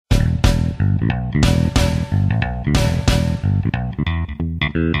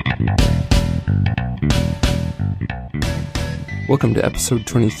Welcome to episode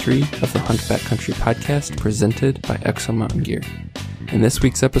 23 of the Hunt Backcountry podcast presented by Exo Mountain Gear. In this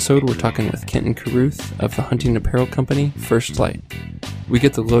week's episode, we're talking with Kenton Carruth of the hunting apparel company First Lite. We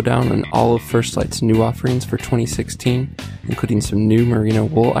get the lowdown on all of First Lite's new offerings for 2016, including some new merino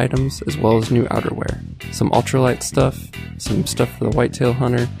wool items as well as new outerwear, some ultralight stuff, some stuff for the whitetail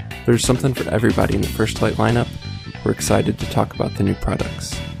hunter. There's something for everybody in the First Lite lineup. We're excited to talk about the new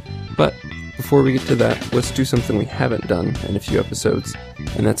products. But before we get to that, let's do something we haven't done in a few episodes,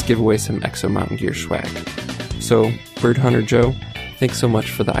 and that's give away some Exo Mountain Gear swag. So, Bird Hunter Joe, thanks so much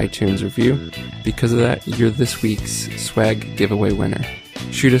for the iTunes review. Because of that, you're this week's swag giveaway winner.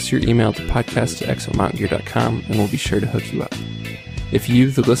 Shoot us your email to podcast@exomountaingear.com and we'll be sure to hook you up. If you,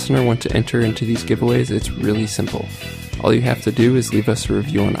 the listener, want to enter into these giveaways, it's really simple. All you have to do is leave us a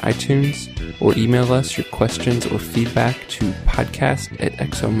review on iTunes or email us your questions or feedback to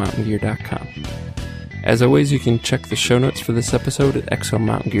podcast@exomountaingear.com. As always, you can check the show notes for this episode at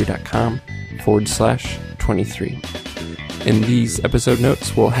exomountaingear.com/23. In these episode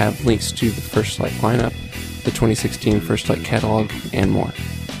notes, we'll have links to the First Lite lineup, the 2016 First Lite catalog, and more.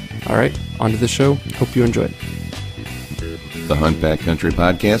 Alright, on to the show. Hope you enjoy it. The Hunt Backcountry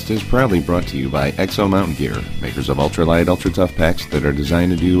podcast is proudly brought to you by Exo Mountain Gear, makers of ultralight, ultra-tough packs that are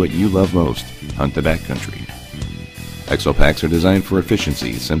designed to do what you love most, hunt the backcountry. Exo packs are designed for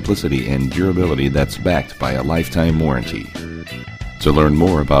efficiency, simplicity, and durability that's backed by a lifetime warranty. To learn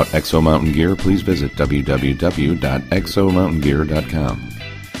more about Exo Mountain Gear, please visit www.exomountaingear.com.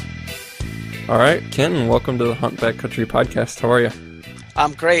 Alright, Kenton, welcome to the Hunt Backcountry podcast. How are you?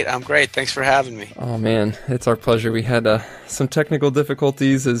 I'm great. Thanks for having me. Oh man, it's our pleasure. We had some technical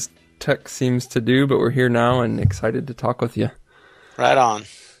difficulties, as tech seems to do, but we're here now and excited to talk with you. Right on.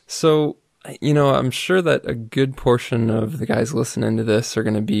 So, I'm sure that a good portion of the guys listening to this are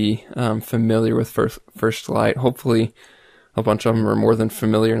going to be familiar with First Lite. Hopefully, a bunch of them are more than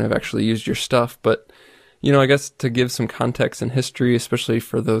familiar and have actually used your stuff. But, I guess to give some context and history, especially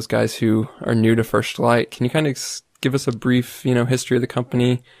for those guys who are new to First Lite, can you kind of give us a brief, history of the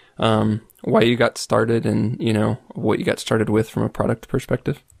company, why you got started, and what you got started with from a product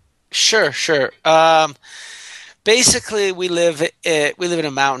perspective? Sure. Basically, we live in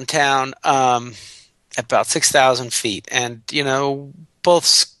a mountain town, about 6,000 feet, and both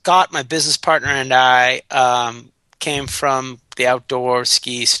Scott, my business partner, and I came from the outdoor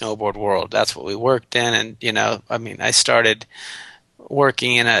ski snowboard world. That's what we worked in, and I started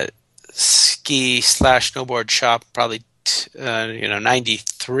working in a ski/snowboard shop probably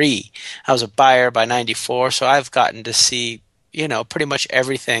 93. I was a buyer by 94, so I've gotten to see pretty much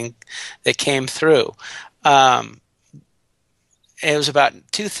everything that came through. It was about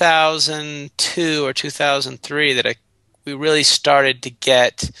 2002 or 2003 that we really started to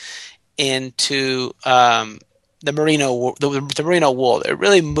get into the merino wool. It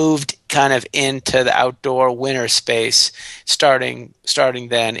really moved kind of into the outdoor winter space starting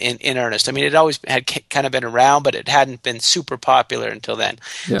then in earnest. I mean, it always had kind of been around, but it hadn't been super popular until then.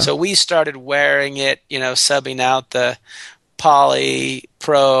 Yeah. So we started wearing it, subbing out the Poly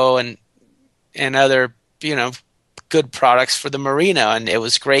Pro and other, good products for the merino. And it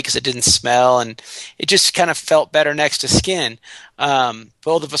was great because it didn't smell and it just kind of felt better next to skin.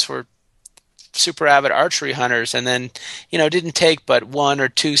 Both of us were super avid archery hunters, and then didn't take but 1 or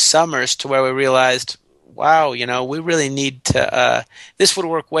 2 summers to where we realized, wow, we really need to this would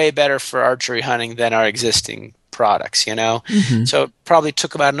work way better for archery hunting than our existing products. Mm-hmm. So it probably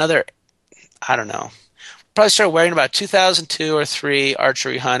took about another, probably started wearing about 2002 or 3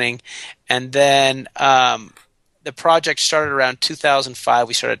 archery hunting, and then the project started around 2005.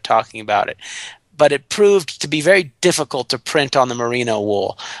 We started talking about it. But it proved to be very difficult to print on the merino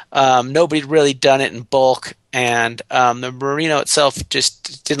wool. Nobody had really done it in bulk, and the merino itself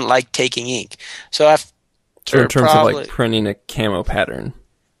just didn't like taking ink. So in terms of like printing a camo pattern.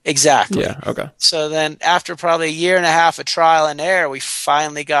 Exactly. Yeah, okay. So then after probably a year and a half of trial and error, we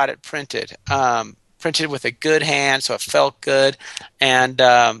finally got it printed. Printed with a good hand, so it felt good, and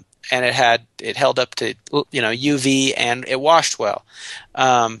it held up to UV, and it washed well.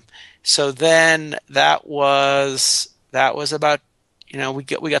 So then that was about, we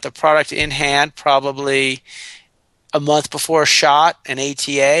got the product in hand probably a month before shot and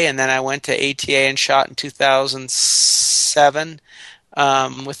ATA, and then I went to ATA and shot in 2007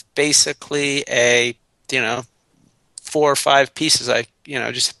 with basically a 4 or 5 pieces. I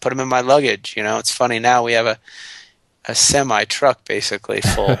just put them in my luggage. It's funny now we have a semi truck basically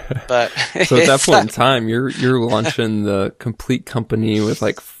full. But So at that point in time, you're launching the complete company with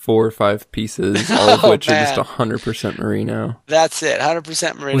like 4 or 5 pieces, all of which are just 100% merino. That's it,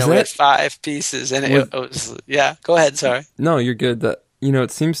 100% merino. We had 5 pieces, and it was yeah. Go ahead, sorry. No, you're good. That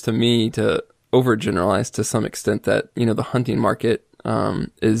it seems to me to overgeneralize to some extent that the hunting market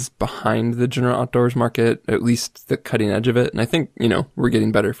is behind the general outdoors market, at least the cutting edge of it. And I think we're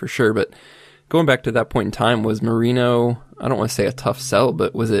getting better for sure. But going back to that point in time, was merino, I don't want to say a tough sell,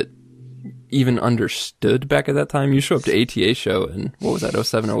 but was it even understood back at that time? You show up to ATA show and what was that,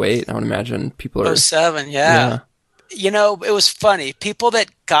 07, 08? I would imagine people are... 07, yeah. It was funny. People that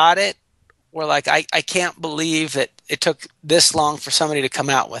got it were like, I can't believe that it took this long for somebody to come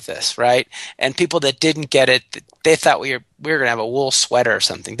out with this, right? And people that didn't get it, they thought we were going to have a wool sweater or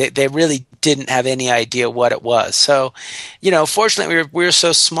something. They really didn't have any idea what it was. So, fortunately, we were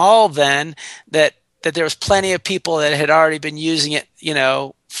so small then that there was plenty of people that had already been using it,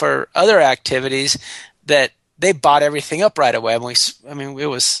 for other activities, that they bought everything up right away. We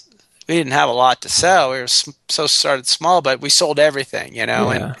didn't have a lot to sell. We were started small, but we sold everything, and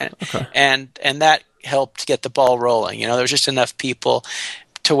that helped get the ball rolling. There was just enough people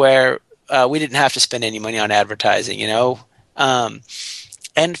to where we didn't have to spend any money on advertising,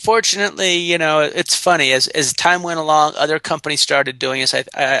 and fortunately, it's funny, as time went along, other companies started doing it.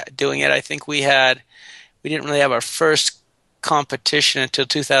 I think we didn't really have our first competition until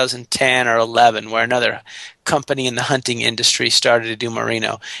 2010 or 11, where another company in the hunting industry started to do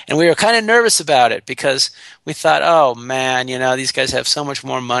merino, and we were kind of nervous about it because we thought, oh man, these guys have so much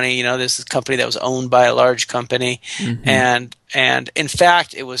more money. This is a company that was owned by a large company, and in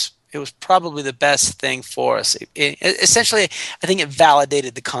fact, it was probably the best thing for us. Essentially, I think it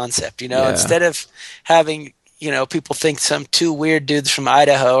validated the concept. Instead of having people think some 2 weird dudes from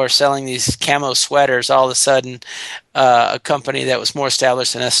Idaho are selling these camo sweaters, all of a sudden a company that was more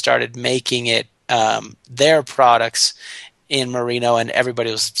established than us started making it their products in merino, and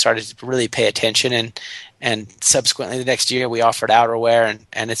everybody started to really pay attention. And subsequently, the next year, we offered outerwear,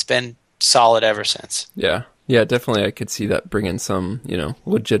 and it's been solid ever since. Yeah, definitely. I could see that bringing some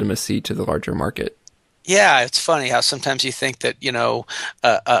legitimacy to the larger market. Yeah, it's funny how sometimes you think that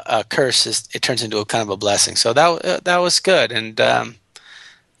a curse it turns into a kind of a blessing. So that was good, and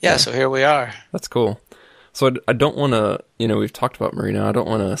so here we are. That's cool. So I don't want to, we've talked about merino. I don't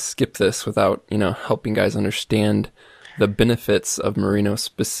want to skip this without helping guys understand the benefits of merino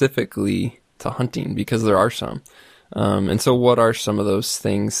specifically to hunting, because there are some. And so, what are some of those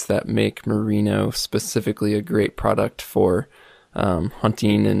things that make merino specifically a great product for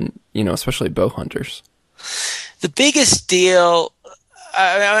hunting and especially bow hunters? The biggest deal,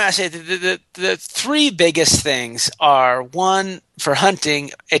 I say the 3 biggest things are: one, for hunting,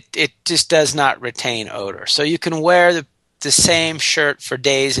 it just does not retain odor. So you can wear the same shirt for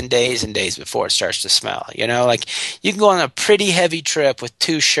days and days and days before it starts to smell. Like you can go on a pretty heavy trip with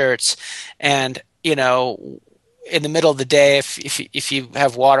 2 shirts, and in the middle of the day, if you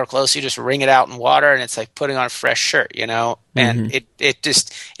have water close, you just wring it out in water, and it's like putting on a fresh shirt, and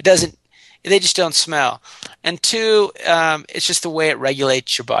they just don't smell. And 2, it's just the way it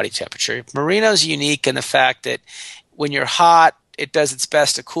regulates your body temperature. Merino is unique in the fact that when you're hot, it does its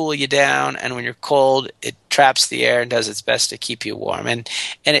best to cool you down, and when you're cold, it traps the air and does its best to keep you warm. And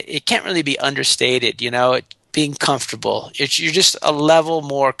it can't really be understated, being comfortable. You're just a level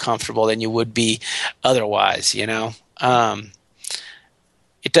more comfortable than you would be otherwise,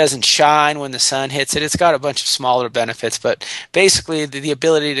 It doesn't shine when the sun hits it. It's got a bunch of smaller benefits, but basically the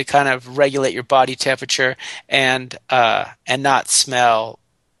ability to kind of regulate your body temperature and not smell,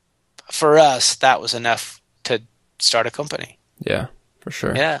 for us, that was enough to start a company. Yeah, for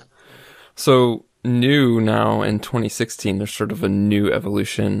sure. Yeah. So new now in 2016, there's sort of a new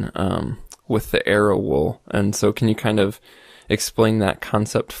evolution with the Arrow wool. And so can you kind of explain that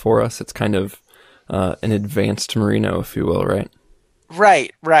concept for us? It's kind of an advanced merino, if you will, right?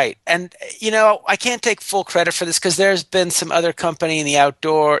 Right. And, I can't take full credit for this because there's been some other company in the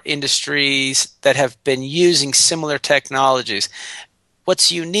outdoor industries that have been using similar technologies.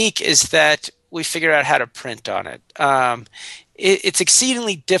 What's unique is that we figured out how to print on it. It's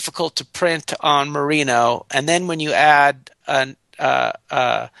exceedingly difficult to print on merino, and then when you add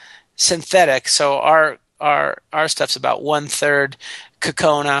synthetic, so our stuff's about 1/3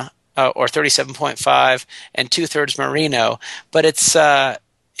 Kokona, or 37.5, and 2/3 merino, but it's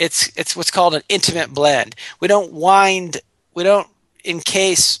what's called an intimate blend. We don't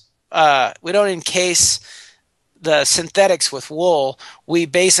encase the synthetics with wool. We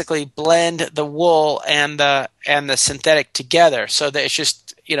basically blend the wool and the synthetic together, so that it's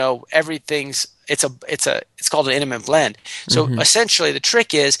just everything's it's called an intimate blend. So essentially, the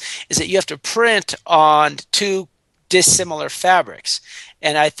trick is that you have to print on two dissimilar fabrics,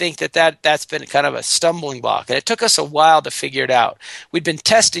 and I think that's been kind of a stumbling block, and it took us a while to figure it out. We'd been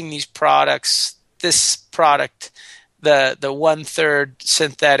testing these products, this product, the 1/3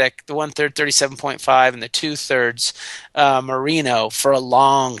 synthetic, the 1/3 37.5, and the 2/3 merino for a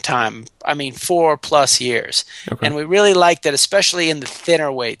long time. I mean, 4+ years, and we really liked it, especially in the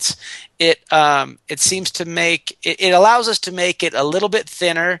thinner weights. It seems to make it allows us to make it a little bit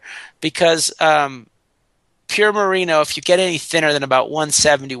thinner because pure merino, if you get any thinner than about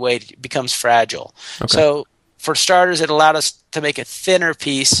 170 weight, it becomes fragile. So for starters, it allowed us to make a thinner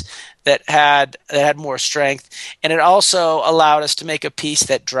piece that had more strength, and it also allowed us to make a piece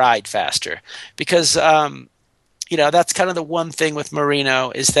that dried faster, because that's kind of the one thing with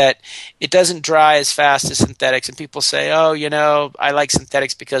merino, is that it doesn't dry as fast as synthetics. And people say, oh, I like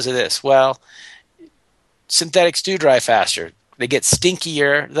synthetics because of this. Well, synthetics do dry faster. They get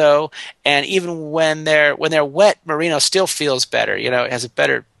stinkier though, and even when they're wet, merino still feels better. It has a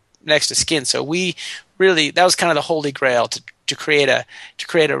better next to skin. So that was kind of the holy grail to create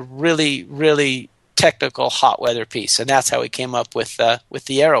a really, really technical hot weather piece, and that's how we came up with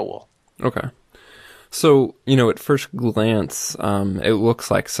the Arrow wool. Okay. So, at first glance, it looks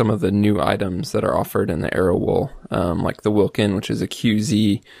like some of the new items that are offered in the Arrow wool, like the Wilkin, which is a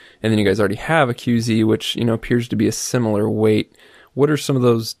QZ, and then you guys already have a QZ, which, appears to be a similar weight. What are some of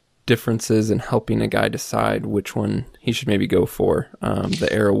those differences in helping a guy decide which one he should maybe go for, the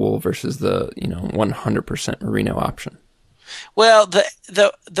Arrow wool versus the, 100% merino option? Well,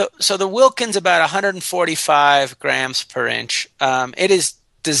 so the Wilkin's about 145 grams per inch. It is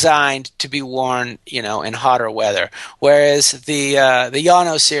designed to be worn, in hotter weather, whereas the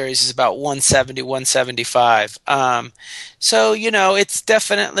Yano series is about 170, 175. So it's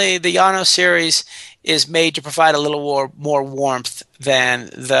definitely, the Yano series is made to provide a little more warmth than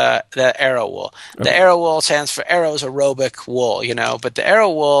the Arrow wool. Okay. The Arrow wool stands for Arrow's aerobic wool, but the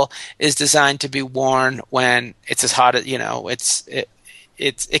Arrow wool is designed to be worn when it's as hot as,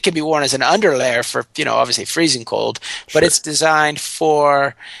 it can be worn as an underlayer for, obviously freezing cold, but it's designed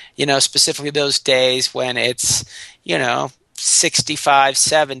for, specifically those days when it's, 65,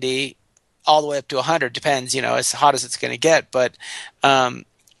 70, all the way up to 100, depends, as hot as it's going to get. But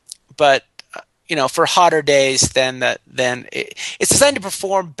for hotter days, then it's designed to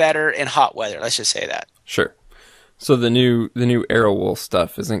perform better in hot weather. Let's just say that. Sure. So the new Arrow wool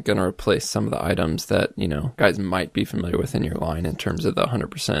stuff isn't going to replace some of the items that, guys might be familiar with in your line in terms of the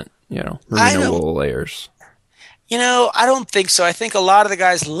 100%, merino wool layers. I don't think so. I think a lot of the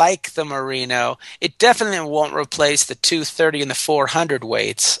guys like the merino. It definitely won't replace the 230 and the 400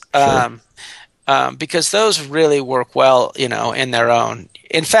 weights. Sure. Because those really work well, in their own.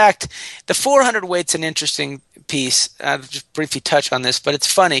 In fact, the 400 weight's an interesting piece. I'll just briefly touch on this, but it's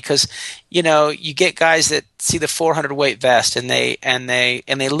funny because, you get guys that see the 400 weight vest and they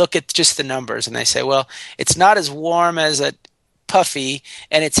look at just the numbers and they say, well, it's not as warm as a puffy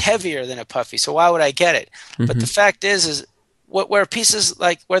and it's heavier than a puffy, so why would I get it? Mm-hmm. But the fact is where pieces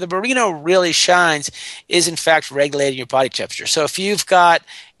like where the merino really shines is in fact regulating your body temperature. So if you've got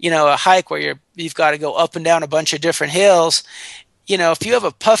a hike where you've got to go up and down a bunch of different hills, if you have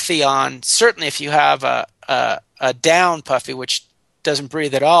a puffy on, certainly if you have a down puffy which doesn't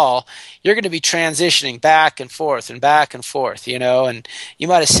breathe at all, you're going to be transitioning back and forth, and you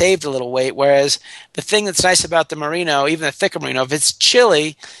might have saved a little weight. Whereas the thing that's nice about the merino, even the thicker merino, if it's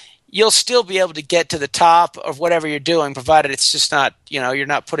chilly, you'll still be able to get to the top of whatever you're doing, provided it's just not, you're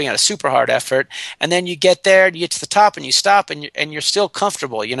not putting out a super hard effort. And then you get there, and you get to the top, and you stop, and you're still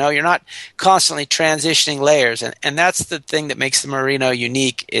comfortable. You're not constantly transitioning layers. And that's the thing that makes the merino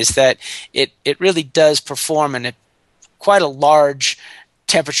unique, is that it really does perform in quite a large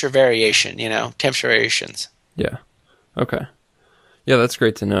temperature variation, temperature variations. Yeah. Okay. Yeah, that's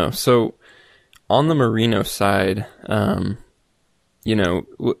great to know. So on the merino side,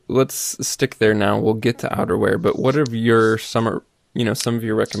 let's stick there now. We'll get to outerwear, but what are your some of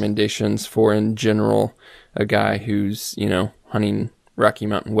your recommendations for, in general, a guy who's, hunting Rocky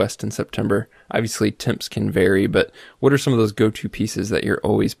Mountain West in September? Obviously temps can vary, but what are some of those go-to pieces that you're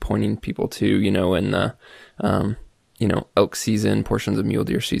always pointing people to, in the, elk season, portions of mule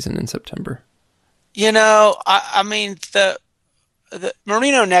deer season in September? I mean, the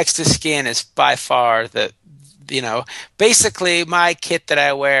merino next to skin is by far basically my kit that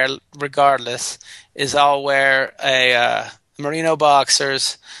I wear regardless is I'll wear a merino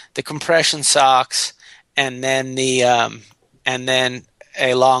boxers, the compression socks, and then a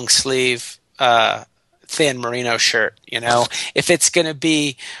long sleeve thin merino shirt. If it's going to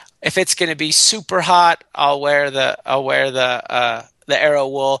be if it's going to be super hot, I'll wear the Arrow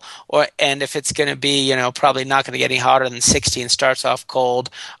wool, and if it's going to be, probably not going to get any hotter than 60 and starts off cold,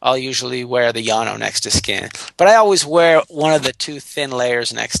 I'll usually wear the Yano next to skin. But I always wear one of the two thin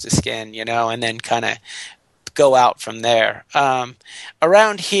layers next to skin, and then kind of go out from there.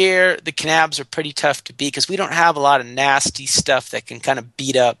 Around here, the Knabs are pretty tough to beat because we don't have a lot of nasty stuff that can kind of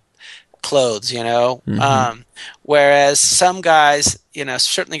beat up clothes, whereas some guys,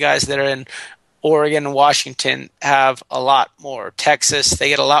 certainly guys that are in Oregon and Washington have a lot more. Texas, they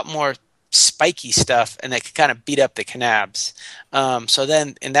get a lot more spiky stuff, and they can kind of beat up the Knabs. So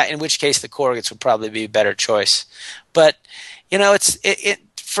then, in which case, the corrugates would probably be a better choice. But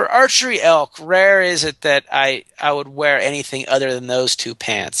for archery elk, rare is it that I would wear anything other than those two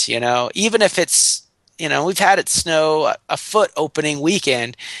pants. Even if it's we've had it snow a foot opening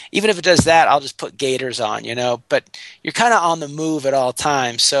weekend. Even if it does that, I'll just put gaiters on. But you're kind of on the move at all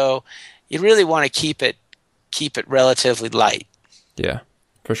times, so you really want to keep it relatively light. Yeah,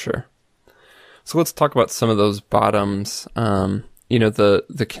 for sure. So let's talk about some of those bottoms. The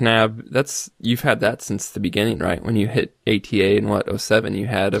Knab, you've had that since the beginning, right? When you hit ATA in 07, you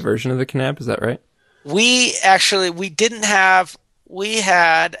had a version of the Knab, is that right?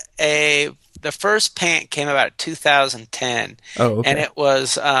 The first pant came about 2010. Oh, okay. And it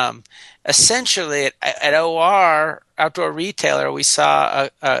was essentially at OR, Outdoor Retailer, we saw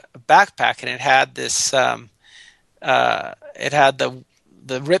a backpack, and it had this it had the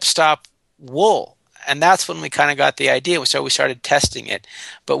ripstop wool, and that's when we kind of got the idea. So we started testing it,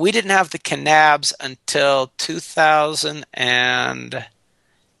 but we didn't have the Knabs until 2010,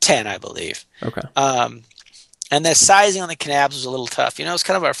 I believe. Okay. And the sizing on the Knabs was a little tough. It was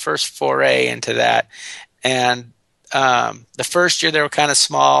kind of our first foray into that. And the first year they were kind of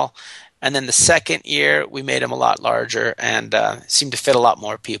small. And then the second year we made them a lot larger and seemed to fit a lot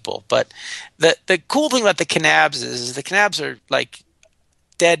more people. But the cool thing about the Knabs is the Knabs are like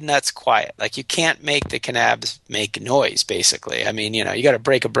dead nuts quiet. Like you can't make the Knabs make noise, basically. I mean, you got to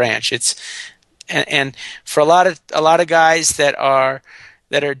break a branch. And for a lot of guys that are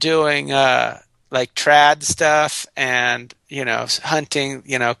doing like trad stuff and hunting,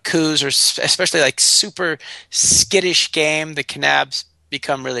 coos, or especially like super skittish game, the Knabs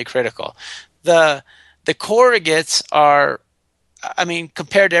become really critical. The corrugates are, I mean,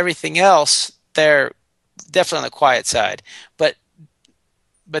 compared to everything else, they're definitely on the quiet side, but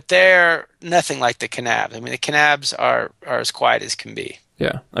they're nothing like the Knabs. I mean, the Knabs are as quiet as can be.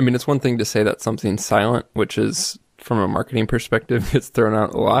 Yeah, I mean, it's one thing to say that something's silent, which is, from a marketing perspective, gets thrown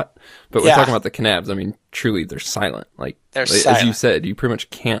out a lot. But we're talking about the Knabs. I mean, truly, they're silent. Like, silent. As you said, you pretty much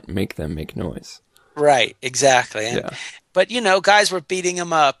can't make them make noise. Right, exactly. Yeah. But, guys were beating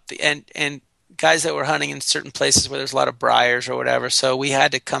them up, and guys that were hunting in certain places where there's a lot of briars or whatever. So we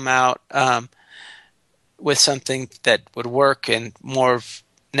had to come out with something that would work in more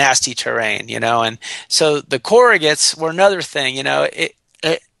nasty terrain, And so the corrugates were another thing,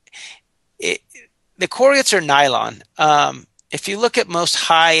 the corrugates are nylon. If you look at most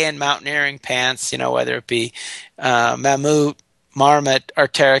high-end mountaineering pants, whether it be Mammut, Marmot,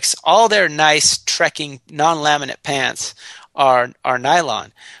 Arc'teryx, all their nice trekking non-laminate pants are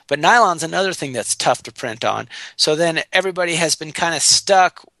nylon. But nylon's another thing that's tough to print on. So then everybody has been kind of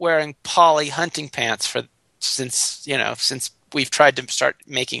stuck wearing poly hunting pants since we've tried to start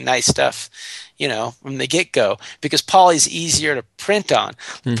making nice stuff, from the get-go, because poly's easier to print on.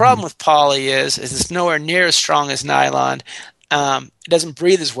 The problem with poly is it's nowhere near as strong as nylon. It doesn't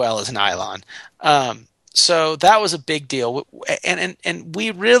breathe as well as nylon. So that was a big deal. And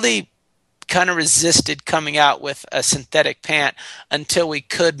we really kind of resisted coming out with a synthetic pant until we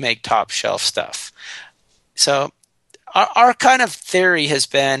could make top shelf stuff. So our kind of theory has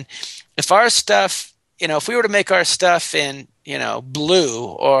been, if our stuff, if we were to make our stuff in, blue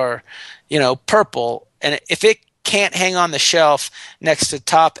or, purple, and if it can't hang on the shelf next to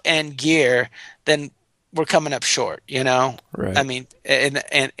top end gear, then we're coming up short, Right. I mean,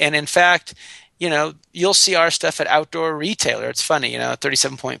 and in fact, you'll see our stuff at Outdoor Retailer. It's funny,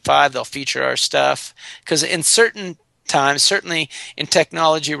 37.5, they'll feature our stuff because in certain times, certainly in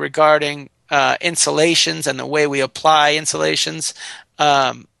technology regarding insulations and the way we apply insulations,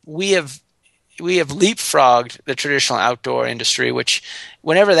 we have leapfrogged the traditional outdoor industry, which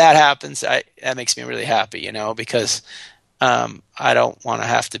whenever that happens, that makes me really happy, because I don't want to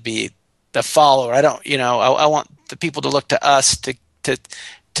have to be the follower. I don't, I want the people to look to us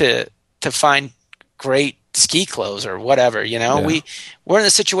to find great ski clothes or whatever, Yeah. We're in a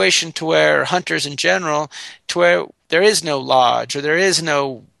situation to where hunters in general, to where there is no lodge or there is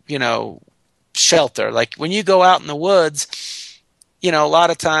no, shelter. Like when you go out in the woods, a lot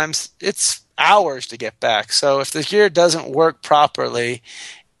of times it's hours to get back. So if the gear doesn't work properly,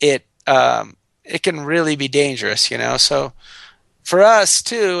 it can really be dangerous. So for us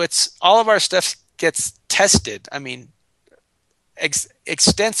too, it's all of our stuff gets tested. I mean,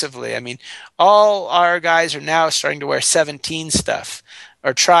 extensively. I mean, all our guys are now starting to wear 17 stuff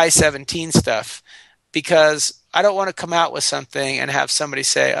or try 17 stuff, because I don't want to come out with something and have somebody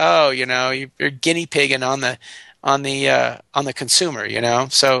say, "Oh, you're guinea pigging on the consumer."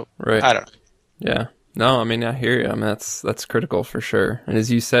 So Right. I don't know. Yeah. No, I mean, I hear you. I mean, that's critical for sure. And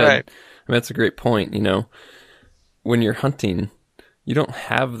as you said, Right. I mean, that's a great point. When you're hunting, you don't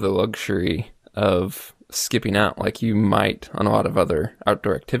have the luxury of skipping out like you might on a lot of other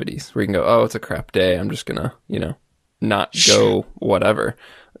outdoor activities where you can go, oh, it's a crap day, I'm just gonna, not go whatever.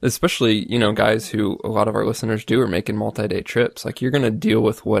 Especially, guys who a lot of our listeners do are making multi-day trips. Like, you're gonna deal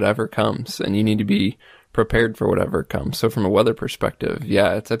with whatever comes, and you need to be prepared for whatever comes. So from a weather perspective,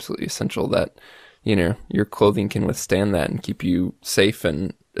 yeah, it's absolutely essential that, your clothing can withstand that and keep you safe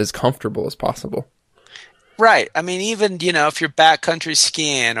and as comfortable as possible. Right. I mean, even, if you're backcountry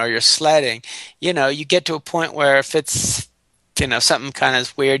skiing or you're sledding, you get to a point where if it's, something kind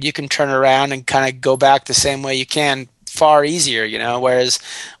of weird, you can turn around and kind of go back the same way you can far easier, whereas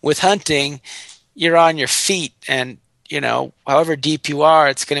with hunting, you're on your feet and, however deep you are,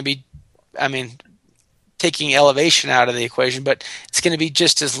 it's going to be, I mean, taking elevation out of the equation, but it's going to be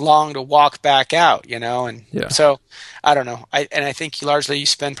just as long to walk back out, and Yeah. so I don't know. I think largely you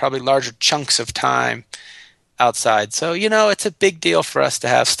spend probably larger chunks of time outside. So, it's a big deal for us to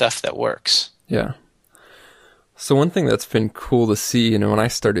have stuff that works. Yeah. So one thing that's been cool to see, when I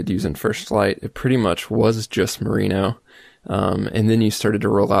started using First Lite, it pretty much was just merino. And then you started to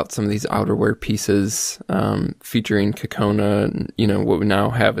roll out some of these outerwear pieces, featuring Kokona, and, what we now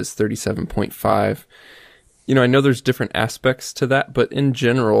have is 37.5. I know there's different aspects to that, but in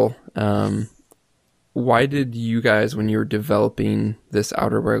general, why did you guys, when you were developing this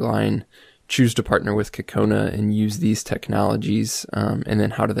outerwear line, choose to partner with Kokona and use these technologies? And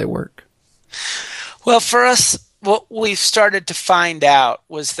then how do they work? Well, for us, what we've started to find out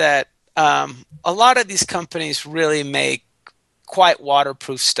was that a lot of these companies really make quite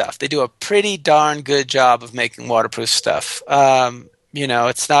waterproof stuff. They do a pretty darn good job of making waterproof stuff.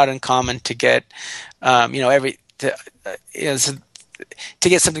 It's not uncommon to get, to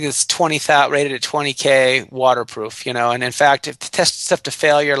get something that's 20,000 rated at 20K waterproof, and in fact, if to test stuff to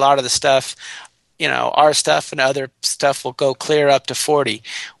failure, a lot of the stuff, our stuff and other stuff will go clear up to 40.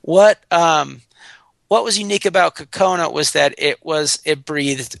 What was unique about Kokona was that it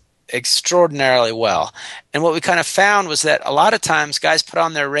breathed extraordinarily well. And what we kind of found was that a lot of times guys put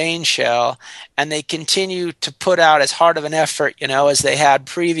on their rain shell and they continue to put out as hard of an effort, as they had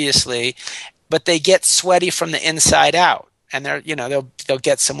previously, but they get sweaty from the inside out. And they'll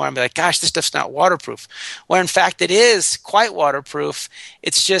get somewhere and be like, gosh, this stuff's not waterproof. Where in fact it is quite waterproof.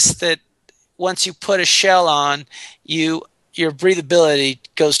 It's just that once you put a shell on, your breathability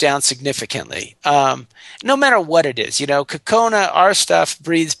goes down significantly. No matter what it is, Kokona, our stuff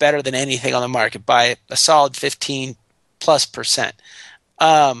breathes better than anything on the market by a solid 15+%.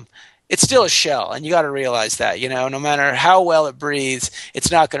 It's still a shell, and you got to realize that, no matter how well it breathes, it's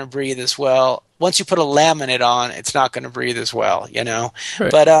not going to breathe as well. Once you put a laminate on, it's not going to breathe as well,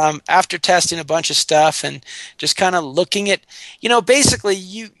 Right. But after testing a bunch of stuff and just kind of looking at,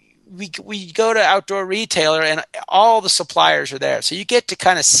 basically we go to outdoor retailer and all the suppliers are there. So you get to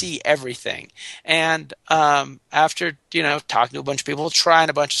kind of see everything. And after, talking to a bunch of people, trying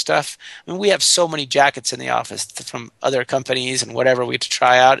a bunch of stuff, I mean, we have so many jackets in the office from other companies and whatever we had to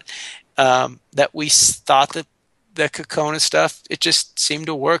try out, that we thought that the Kokona stuff, it just seemed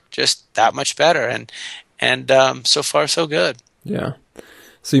to work just that much better. And so far, so good. Yeah.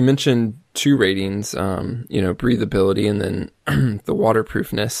 So you mentioned 2 ratings, breathability and then the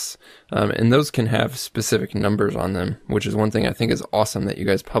waterproofness. And those can have specific numbers on them, which is one thing I think is awesome that you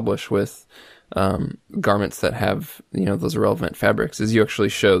guys publish with garments that have, those relevant fabrics, is you actually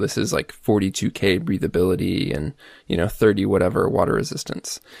show this is like 42K breathability and, 30 whatever water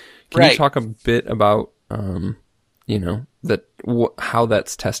resistance. Can you talk a bit about, how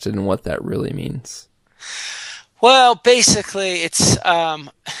that's tested and what that really means? Well, basically, it's,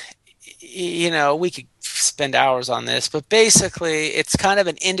 we could spend hours on this, but basically, it's kind of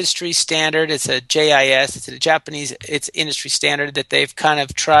an industry standard. It's a JIS. It's a Japanese. It's industry standard that they've kind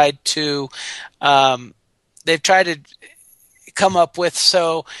of tried to, come up with.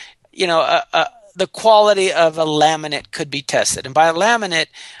 So, the quality of a laminate could be tested. And by a laminate,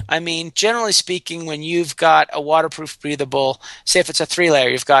 I mean, generally speaking, when you've got a waterproof breathable, say if it's a 3-layer,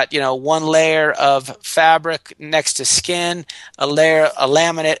 you've got, one layer of fabric next to skin, a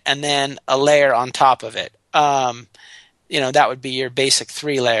laminate, and then a layer on top of it. That would be your basic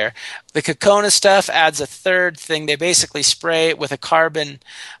 3-layer. The Kokona stuff adds a third thing. They basically spray it with a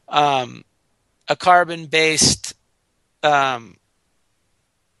carbon-based,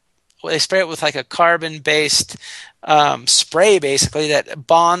 they spray it with like a carbon-based spray, basically, that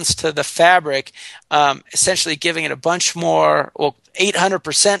bonds to the fabric, essentially giving it a bunch more,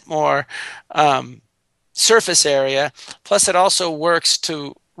 800% more surface area. Plus, it also works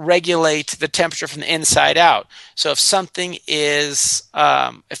to regulate the temperature from the inside out. So if something is,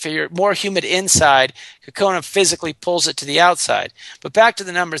 if you're more humid inside, Kokona physically pulls it to the outside. But back to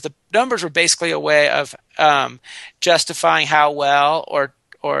the numbers. The numbers were basically a way of justifying how well or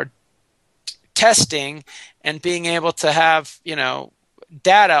testing and being able to have,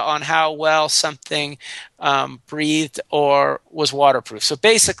 data on how well something breathed or was waterproof. So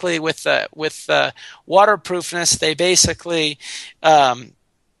basically, with the waterproofness, they basically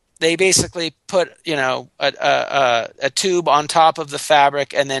put a tube on top of the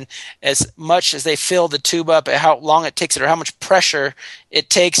fabric, and then as much as they fill the tube up, how long it takes it or how much pressure it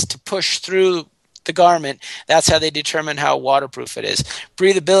takes to push through the garment, that's how they determine how waterproof it is.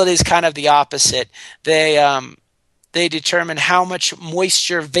 Breathability is kind of the opposite. They determine how much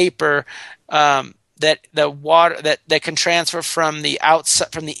moisture vapor that the water that can transfer from the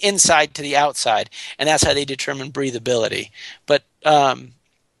outside, from the inside to the outside, and that's how they determine breathability. But I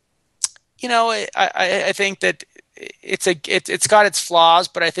think that it's got its flaws,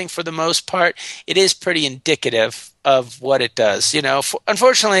 but I think for the most part, it is pretty indicative of what it does.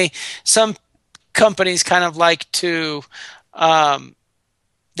 Unfortunately, some companies kind of like to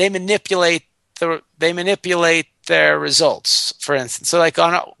they manipulate their results. For instance, so like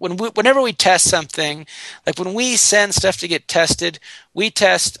whenever we test something, like when we send stuff to get tested, we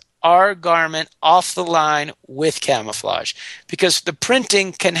test our garment off the line with camouflage, because the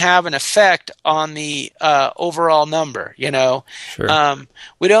printing can have an effect on the overall number. Sure.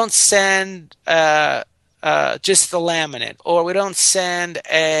 We don't send just the laminate, or we don't send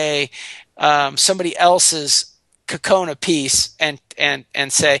somebody else's Kokona piece and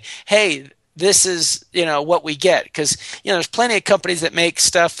say, hey, this is what we get, because there's plenty of companies that make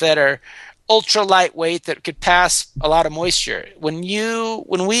stuff that are ultra lightweight that could pass a lot of moisture. When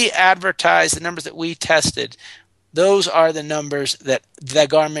we advertise the numbers that we tested, those are the numbers that the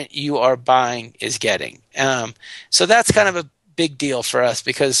garment you are buying is getting. So that's kind of a big deal for us,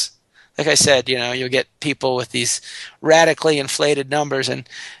 because like I said, you'll get people with these radically inflated numbers, and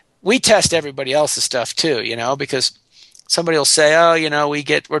we test everybody else's stuff too, because somebody will say, oh,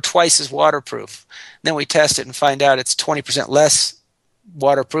 we're twice as waterproof. And then we test it and find out it's 20% less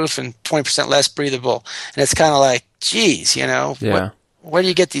waterproof and 20% less breathable. And it's kind of like, geez, Yeah. Where do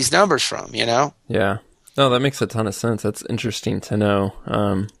you get these numbers from, Yeah. No, that makes a ton of sense. That's interesting to know.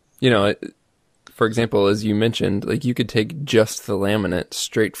 For example, as you mentioned, like you could take just the laminate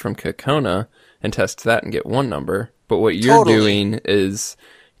straight from Kokona and test that and get one number. But what you're doing is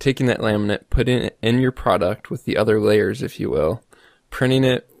taking that laminate, putting it in your product with the other layers, if you will, printing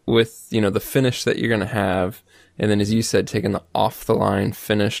it with, the finish that you're going to have. And then, as you said, taking the off-the-line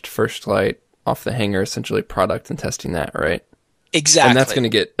finished First Lite off the hanger, essentially product, and testing that, right? Exactly. And that's going to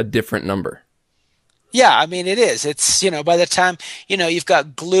get a different number. Yeah, I mean, it is. It's, by the time, you've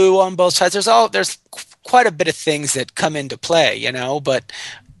got glue on both sides, there's quite a bit of things that come into play, but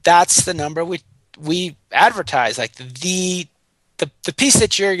that's the number we advertise, like the piece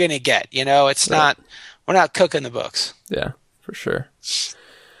that you're going to get, it's right. not, we're not cooking the books. Yeah, for sure.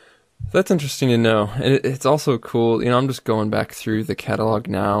 That's interesting to know. And it's also cool, I'm just going back through the catalog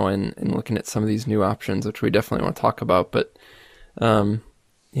now and looking at some of these new options, which we definitely want to talk about. But, I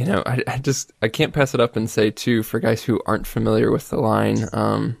can't pass it up and say too, for guys who aren't familiar with the line,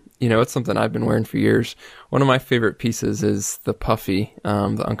 it's something I've been wearing for years. One of my favorite pieces is the puffy,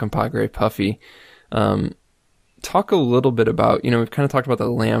 the Uncompagre puffy. Talk a little bit about, we've kind of talked about the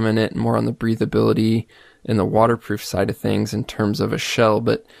laminate and more on the breathability and the waterproof side of things in terms of a shell,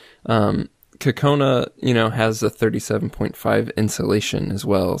 but Kokona, has a 37.5 insulation as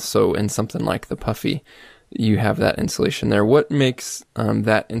well. So in something like the puffy, you have that insulation there. What makes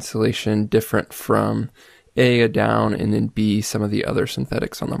that insulation different from A, a down, and then B, some of the other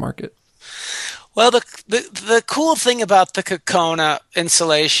synthetics on the market? Well, the cool thing about the Kokona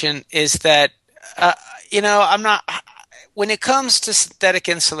insulation is that, I'm not, when it comes to synthetic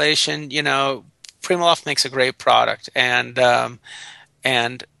insulation, Primaloft makes a great product, and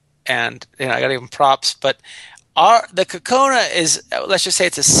and I got to give them props. But the Kokona is, let's just say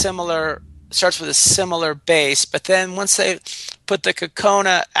it's starts with a similar base, but then once they put the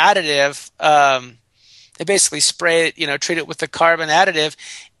Kokona additive, they basically spray it, treat it with the carbon additive.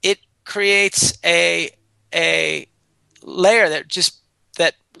 It creates a layer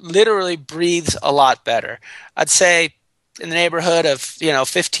that literally breathes a lot better. I'd say in the neighborhood of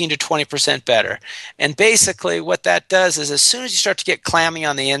 15 to 20% better. And basically what that does is as soon as you start to get clammy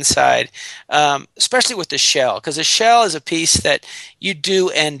on the inside, especially with the shell, because the shell is a piece that you do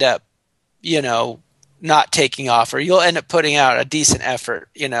end up not taking off, or you'll end up putting out a decent effort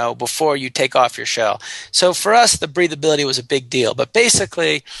before you take off your shell. So for us, the breathability was a big deal. But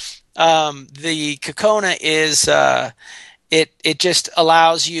basically the Kokona is it just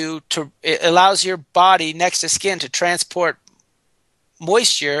allows your body next to skin to transport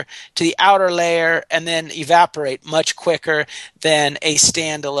moisture to the outer layer and then evaporate much quicker than a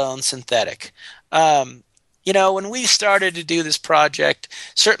standalone synthetic. When we started to do this project,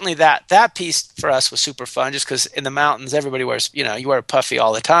 certainly that piece for us was super fun, just because in the mountains everybody wears, you wear a puffy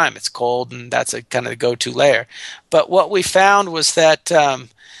all the time. It's cold, and that's a kind of the go-to layer. But what we found was that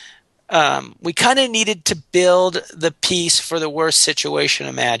we kind of needed to build the piece for the worst situation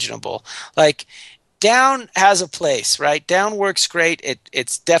imaginable. Like, down has a place, right? Down works great.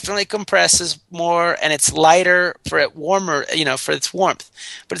 It's definitely compresses more, and it's lighter for it warmer, for its warmth.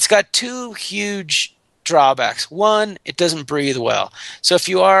 But it's got two huge drawbacks. One, it doesn't breathe well. So if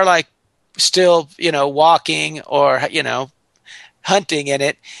you are like still, walking or hunting in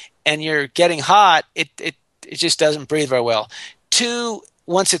it, and you're getting hot, it just doesn't breathe very well. Two,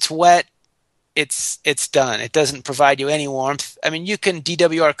 once it's wet, it's done. It doesn't provide you any warmth. I mean, you can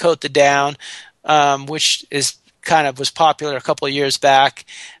DWR coat the down, which was popular a couple of years back,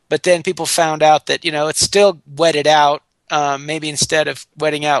 but then people found out that it's still wetted out. Maybe instead of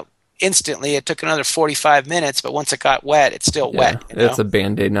wetting out instantly, it took another 45 minutes, but once it got wet, it's still wet. It's a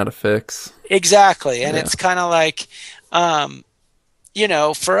Band-Aid, not a fix. Exactly. And it's kind of like,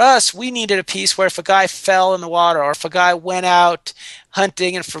 for us, we needed a piece where if a guy fell in the water, or if a guy went out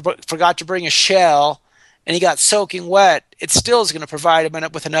hunting and forgot to bring a shell and he got soaking wet, it still is going to provide him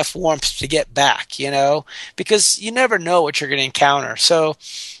with enough warmth to get back, because you never know what you're going to encounter. So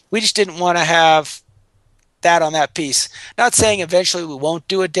we just didn't want to have that on that piece. Not saying eventually we won't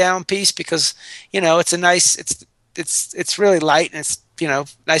do a down piece, because it's a nice, it's really light, and it's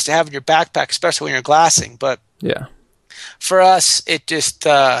nice to have in your backpack, especially when you're glassing. But yeah, for us, it just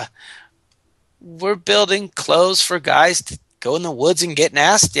we're building clothes for guys to go in the woods and get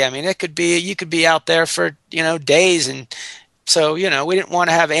nasty. I mean, you could be out there for days, and so we didn't want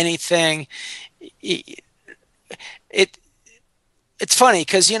to have anything. It's funny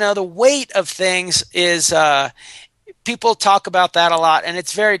because the weight of things is people talk about that a lot, and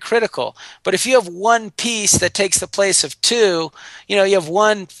it's very critical. But if you have one piece that takes the place of two, you have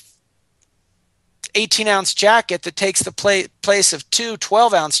one 18-ounce jacket that takes the place of two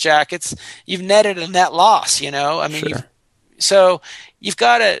 12-ounce jackets, you've netted a net loss. I mean, sure. So you've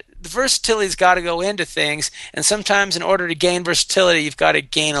got the versatility's got to go into things, and sometimes in order to gain versatility, you've got to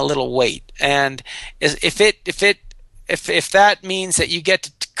gain a little weight. And if that means that you get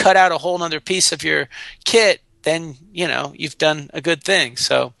to cut out a whole nother piece of your kit, then you've done a good thing.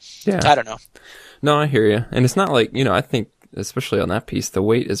 So yeah. I don't know. No, I hear you, and it's not like I think especially on that piece, the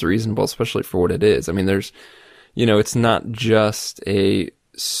weight is reasonable, especially for what it is. I mean, there's it's not just a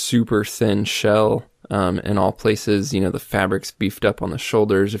super thin shell. In all places, the fabric's beefed up on the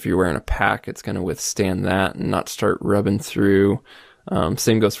shoulders. If you're wearing a pack, it's going to withstand that and not start rubbing through.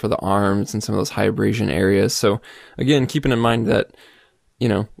 Same goes for the arms and some of those high abrasion areas. So again, keeping in mind that,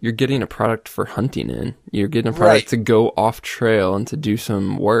 you're getting a product for hunting in. You're getting a product to go off trail and to do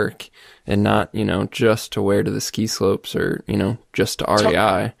some work, and not, just to wear to the ski slopes or, just to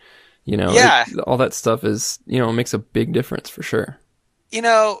REI. All that stuff is, makes a big difference for sure.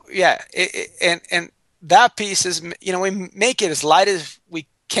 Yeah. And that piece is, we make it as light as we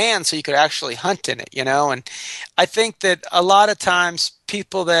can so you could actually hunt in it, and I think that a lot of times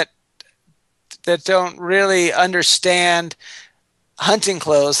people that don't really understand hunting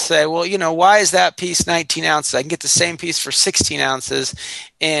clothes say, well, why is that piece 19 ounces? I can get the same piece for 16 ounces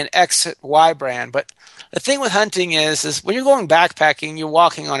in X, Y brand. But the thing with hunting is when you're going backpacking, you're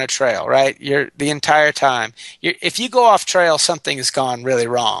walking on a trail, right? You're the entire time. If you go off trail, something has gone really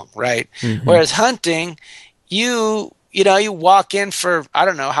wrong, right? Mm-hmm. Whereas hunting, you walk in for, I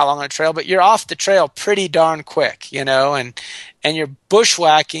don't know how long on a trail, but you're off the trail pretty darn quick, and you're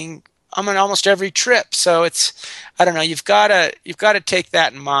bushwhacking on almost every trip. So it's, I don't know, you've got to take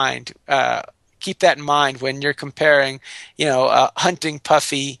that in mind. Keep that in mind when you're comparing, a hunting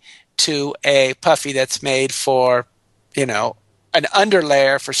puffy to a puffy that's made for, an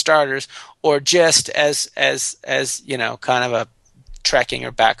underlayer for starters, or just as kind of a trekking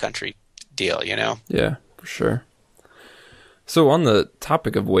or backcountry deal. Yeah, for sure. So on the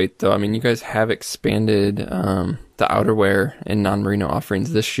topic of weight, though, I mean, you guys have expanded the outerwear and non-merino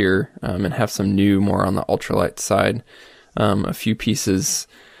offerings this year, and have some new, more on the ultralight side, a few pieces.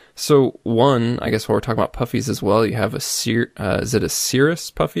 So one, I guess while we're talking about puffies as well, you have is it a Cirrus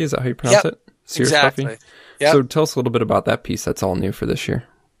puffy? Is that how you pronounce it? Cirrus exactly. Puffy? Yep. So tell us a little bit about that piece that's all new for this year.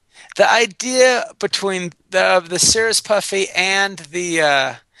 The idea between the Cirrus puffy and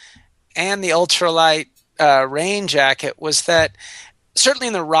the ultralight rain jacket was that certainly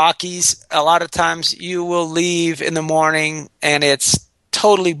in the Rockies, a lot of times you will leave in the morning and it's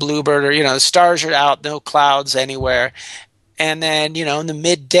totally bluebird, or the stars are out, no clouds anywhere, and then in the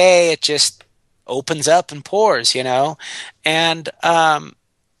midday it just opens up and pours,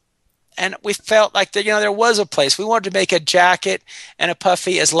 and we felt like that there was a place. We wanted to make a jacket and a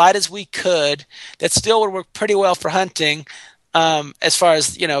puffy as light as we could that still would work pretty well for hunting, as far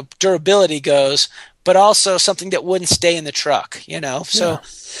as durability goes, but also something that wouldn't stay in the truck, So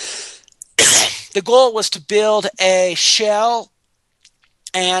the goal was to build a shell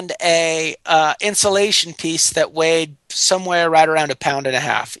and a insulation piece that weighed somewhere right around 1.5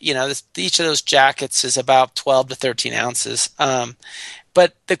 pounds. Each of those jackets is about 12 to 13 ounces.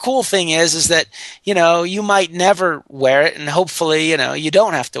 But the cool thing is that, you might never wear it, and hopefully, you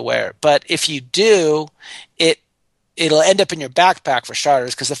don't have to wear it. But if you do, it'll end up in your backpack for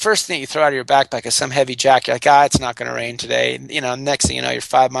starters, because the first thing you throw out of your backpack is some heavy jacket. You're like, it's not going to rain today. Next thing you know, you're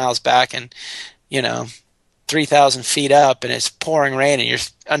 5 miles back and, 3,000 feet up and it's pouring rain and you're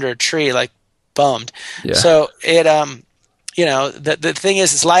under a tree, like bummed. Yeah. So it, the thing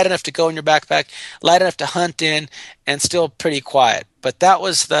is, it's light enough to go in your backpack, light enough to hunt in, and still pretty quiet. But that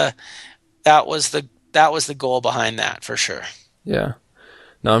was the goal behind that, for sure. Yeah.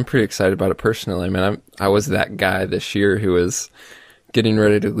 No, I'm pretty excited about it personally. I mean, I was that guy this year who was getting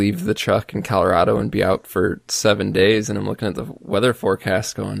ready to leave the truck in Colorado and be out for 7 days, and I'm looking at the weather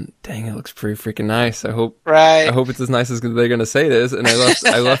forecast going, dang, it looks pretty freaking nice. I hope it's as nice as they're going to say it is. And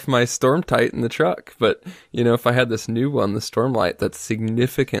I left my Storm Tight in the truck. But, if I had this new one, the Storm Light, that's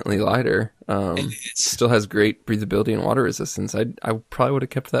significantly lighter, still has great breathability and water resistance, I probably would have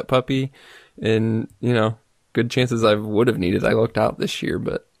kept that puppy, and, good chances I would have needed. I looked out this year,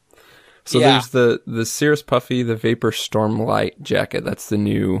 but there's the Cirrus Puffy, the Vapor Storm Light jacket. That's the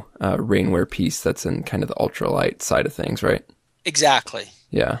new rainwear piece that's in kind of the ultralight side of things, right? Exactly.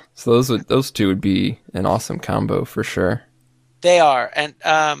 Yeah. So those two would be an awesome combo for sure. They are, and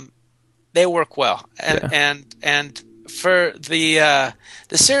they work well. And for the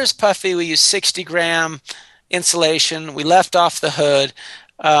Cirrus Puffy, we use 60-gram insulation. We left off the hood.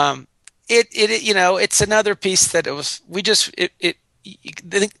 It's another piece that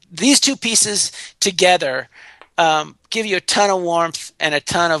these two pieces together give you a ton of warmth and a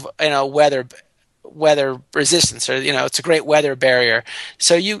ton of weather resistance, or it's a great weather barrier.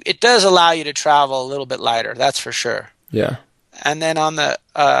 So it does allow you to travel a little bit lighter, that's for sure. Yeah. And then so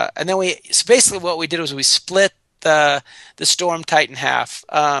basically what we did was we split the Storm Tight in half.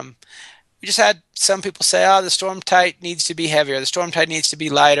 We just had some people say, the Storm Tight needs to be heavier, the Storm Tight needs to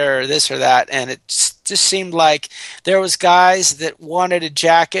be lighter, or this or that, and it just seemed like there was guys that wanted a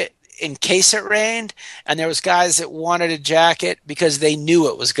jacket in case it rained, and there was guys that wanted a jacket because they knew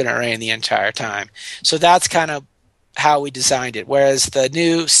it was going to rain the entire time. So that's kind of how we designed it. Whereas the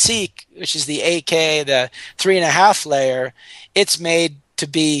new Seek, which is the AK, the 3.5 layer, it's made to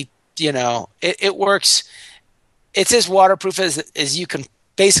be, it works. It's as waterproof as you can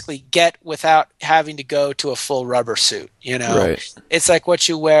basically get without having to go to a full rubber suit. Right. It's like what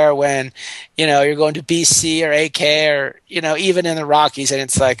you wear when you're going to BC or AK, or even in the Rockies, and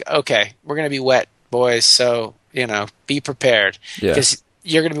it's like, okay, we're going to be wet, boys, so be prepared, because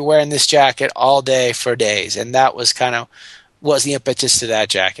you're going to be wearing this jacket all day for days. And that was was the impetus to that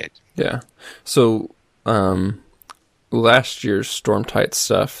jacket. Yeah. So last year's Storm Tight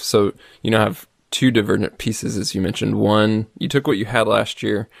stuff, so have two different pieces, as you mentioned. One, you took what you had last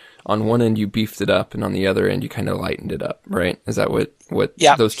year. On one end, you beefed it up, and on the other end, you kind of lightened it up, right? Is that what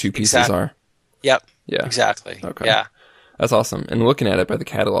those two pieces are? Yep. Yeah. Exactly. Okay. Yeah. That's awesome. And looking at it by the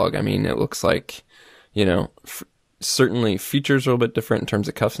catalog, I mean, it looks like, certainly features are a little bit different in terms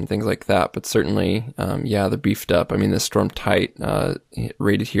of cuffs and things like that, but certainly, the beefed up. I mean, the Storm Tight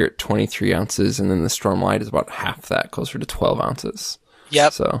rated here at 23 ounces, and then the Storm Light is about half that, closer to 12 ounces.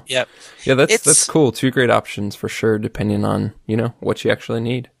 Yep. So, yep. Yeah, that's cool. Two great options for sure, depending on, what you actually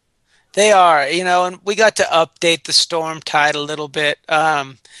need. They are, and we got to update the Storm Tide a little bit.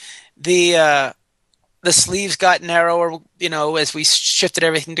 the sleeves got narrower, as we shifted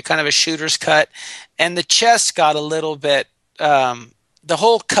everything to kind of a shooter's cut, and the chest got a little bit. The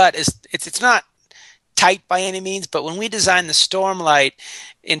whole cut it's not tight by any means, but when we designed the Stormlight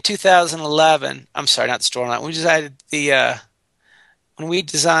in 2011, I'm sorry, not the Stormlight. We designed the when we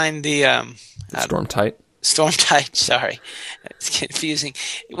designed the Stormtight. Stormtight, sorry. It's confusing.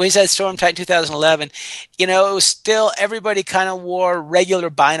 When he said Stormtight in 2011, it was still, everybody kind of wore regular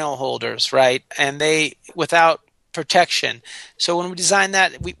bino holders, right? And without protection. So when we designed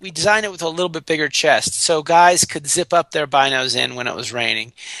that, we designed it with a little bit bigger chest so guys could zip up their binos in when it was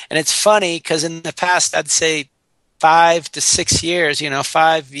raining. And it's funny because in the past, I'd say 5 to 6 years,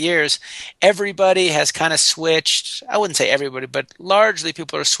 5 years, everybody has kind of switched. I wouldn't say everybody, but largely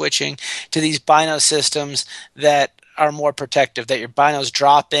people are switching to these bino systems that are more protective, that your binos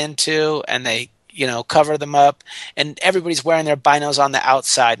drop into and they, cover them up. And everybody's wearing their binos on the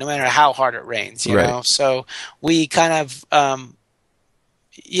outside, no matter how hard it rains, you know? So we kind of,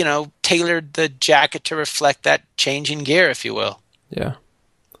 tailored the jacket to reflect that change in gear, if you will. Yeah.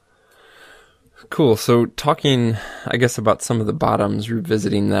 Cool. So talking, I guess, about some of the bottoms,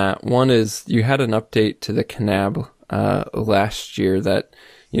 revisiting that. One is you had an update to the Canab last year that,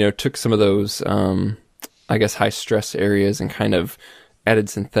 took some of those, I guess, high stress areas and kind of added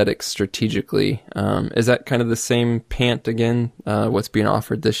synthetics strategically. Is that kind of the same pant again, what's being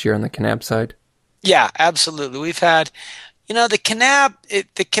offered this year on the Canab side? Yeah, absolutely. We've had, the Canab,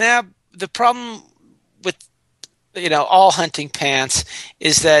 the problem with all hunting pants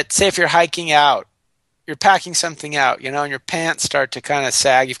is that, say if you're hiking out, you're packing something out, and your pants start to kind of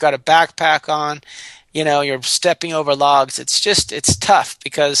sag. You've got a backpack on, you're stepping over logs. It's tough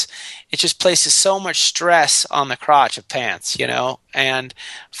because it just places so much stress on the crotch of pants, and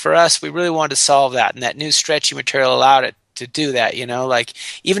for us, we really wanted to solve that. And that new stretchy material allowed it to do that, like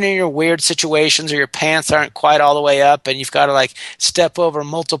even in your weird situations or your pants aren't quite all the way up and you've got to like step over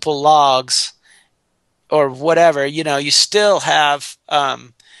multiple logs, or whatever, you still have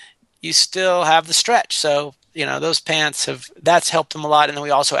the stretch. So, those pants that's helped them a lot. And then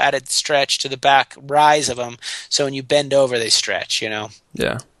we also added stretch to the back rise of them. So when you bend over, they stretch, Yeah.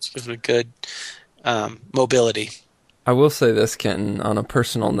 It's really good mobility. I will say this, Kenton, on a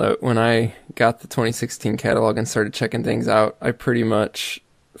personal note, when I got the 2016 catalog and started checking things out, I pretty much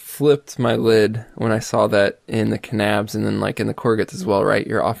flipped my lid when I saw that in the Canabs and then like in the Corgates as well, right?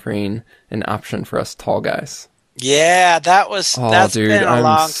 You're offering an option for us tall guys. Yeah, that's dude, been a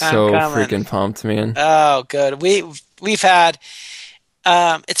long time coming. I'm so freaking pumped, man. Oh, good. We've had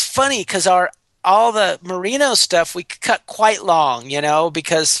it's funny because all the merino stuff we cut quite long,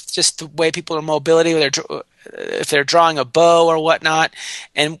 because just the way people are mobility, if they're drawing a bow or whatnot,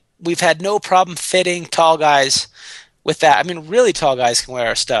 and we've had no problem fitting tall guys with that. I mean, really tall guys can wear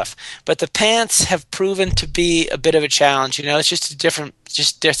our stuff, but the pants have proven to be a bit of a challenge. It's just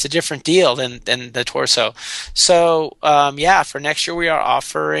a different deal than the torso. So, for next year we are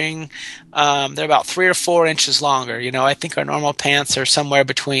offering, they're about 3 or 4 inches longer. I think our normal pants are somewhere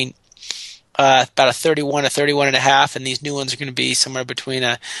between, about a 31 to 31 and a half, and these new ones are going to be somewhere between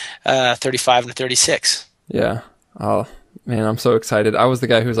a 35 and a 36. Yeah. Oh, man, I'm so excited. I was the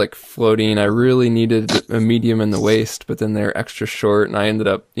guy who was like floating. I really needed a medium in the waist, but then they're extra short, and I ended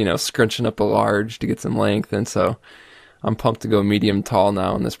up, scrunching up a large to get some length. And so I'm pumped to go medium tall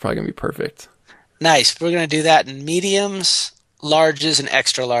now, and this is probably going to be perfect. Nice. We're going to do that in mediums, larges, and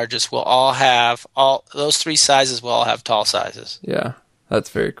extra larges. We'll all have those 3 sizes. We'll all have tall sizes. Yeah, that's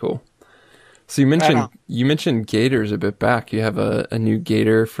very cool. So you mentioned gaiters a bit back. You have a new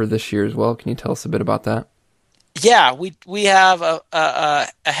gaiter for this year as well. Can you tell us a bit about that? Yeah, we have a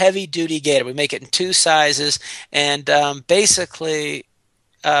heavy duty gaiter. We make it in 2 sizes, and basically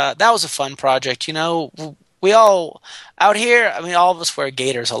that was a fun project. We all out here. I mean, all of us wear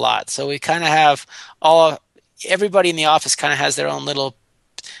gaiters a lot, so we kind of have everybody in the office kind of has their own little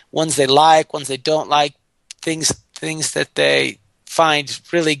ones they like, ones they don't like, things that they find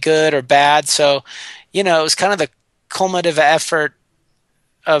really good or bad. So, it was kind of the cumulative effort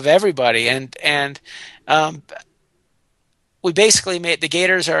of everybody, and we basically made the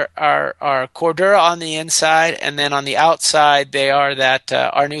gaiters are Cordura on the inside, and then on the outside they are that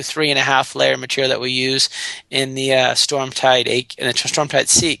our new 3.5 layer material that we use in the Stormtight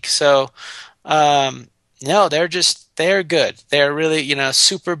Seek. So no, they're good. They're really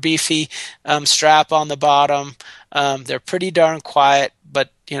super beefy strap on the bottom. They're pretty darn quiet,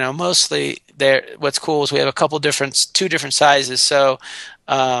 but mostly what's cool is we have two different sizes, so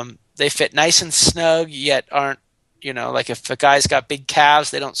they fit nice and snug, yet aren't, like if a guy's got big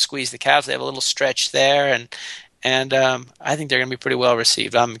calves, they don't squeeze the calves. They have a little stretch there, and I think they're going to be pretty well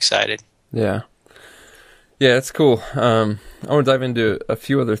received. I'm excited. Yeah. Yeah, it's cool. I want to dive into a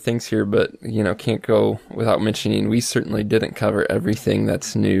few other things here, but, can't go without mentioning we certainly didn't cover everything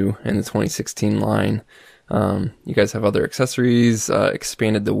that's new in the 2016 line. You guys have other accessories,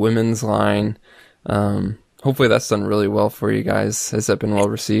 expanded the women's line. Hopefully that's done really well for you guys. Has that been well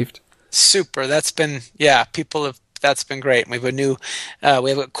received? Super. That's been great. We have a new, we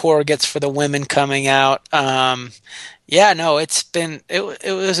have what Core gets for the women coming out. It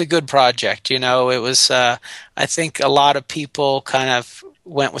was a good project. It was, I think a lot of people kind of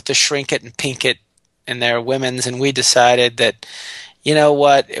went with the shrink it and pink it in their women's, and we decided that, you know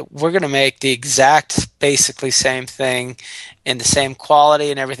what, we're going to make the exact, basically same thing in the same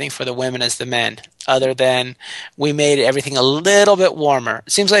quality and everything for the women as the men, other than we made everything a little bit warmer.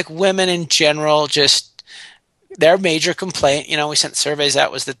 It seems like women in general just, their major complaint, we sent surveys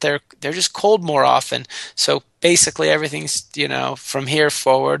out, was that they're just cold more often. So basically everything's, from here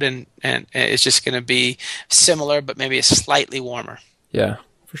forward and it's just going to be similar, but maybe a slightly warmer. Yeah,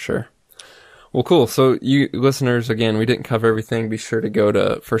 for sure. Well, cool. So you listeners, again, we didn't cover everything. Be sure to go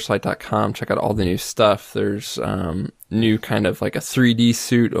to firstlite.com, check out all the new stuff. There's new kind of like a 3D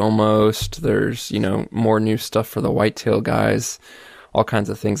suit almost. There's, more new stuff for the whitetail guys, all kinds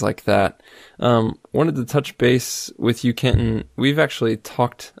of things like that. Wanted to touch base with you, Kenton. We've actually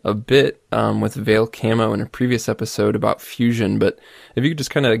talked a bit with Veil Camo in a previous episode about Fusion, but if you could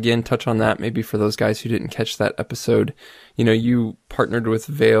just kind of, again, touch on that, maybe for those guys who didn't catch that episode. You partnered with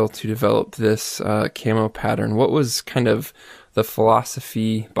Veil to develop this camo pattern. What was kind of the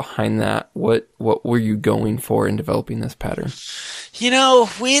philosophy behind that? What were you going for in developing this pattern?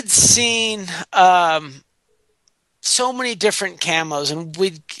 We had seen so many different camos, and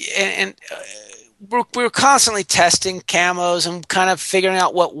we were constantly testing camos and kind of figuring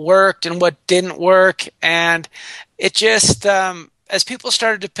out what worked and what didn't work. And it just, as people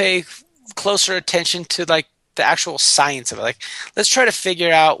started to pay closer attention to like the actual science of it, like, let's try to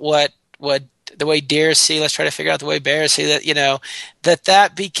figure out what the way deer see, let's try to figure out the way bears see, that,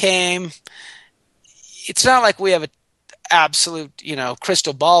 that became, it's not like we have an absolute,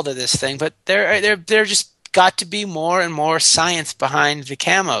 crystal ball to this thing, but they're just got to be more and more science behind the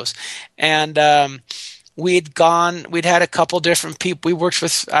camos. And we'd had a couple different people. We worked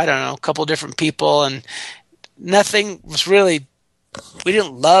with, a couple different people, and nothing was really, we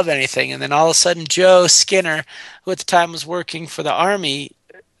didn't love anything. And then all of a sudden, Joe Skinner, who at the time was working for the Army,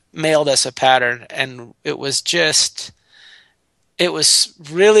 mailed us a pattern, and it was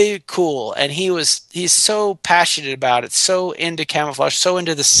really cool. And he's so passionate about it, so into camouflage, so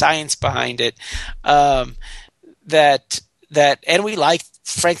into the science behind it, that and we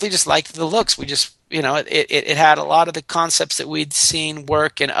frankly just liked the looks. We just, it had a lot of the concepts that we'd seen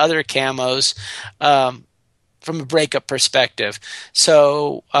work in other camos, from a breakup perspective.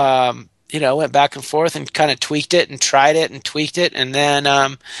 So, went back and forth and kind of tweaked it and tried it and tweaked it. And then,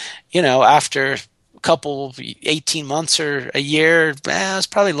 after couple 18 months or a year, it was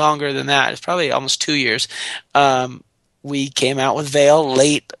probably longer than that, it's probably almost 2 years, we came out with Veil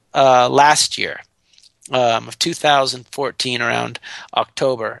late last year, of 2014, around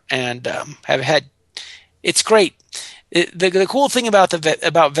October, and it's great. The cool thing about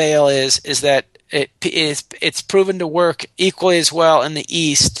Veil is that it's proven to work equally as well in the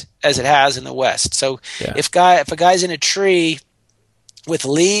East as it has in the West. So yeah. If a guy's in a tree with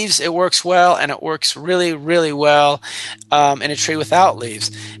leaves, it works well, and it works really, really well in a tree without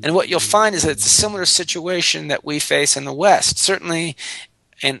leaves. And what you'll find is that it's a similar situation that we face in the West. Certainly,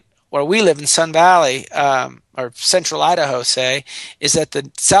 in where we live in Sun Valley, or central Idaho, say, is that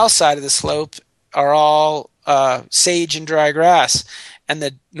the south side of the slope are all sage and dry grass, and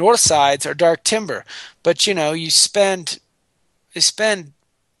the north sides are dark timber. But you spend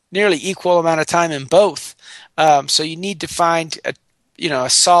nearly equal amount of time in both. So you need to find a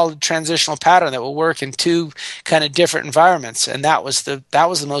solid transitional pattern that will work in two kind of different environments. And that was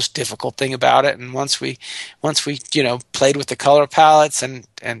the most difficult thing about it. And once we played with the color palettes and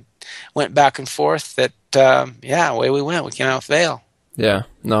went back and forth, that, away we went. We came out with Veil. Yeah,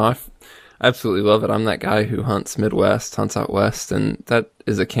 no, I absolutely love it. I'm that guy who hunts Midwest, hunts out West, and that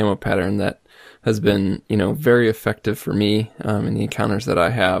is a camo pattern that has been, very effective for me, in the encounters that I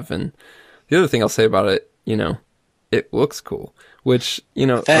have. And the other thing I'll say about it, it looks cool. Which,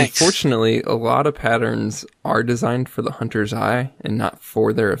 Thanks. Unfortunately, a lot of patterns are designed for the hunter's eye and not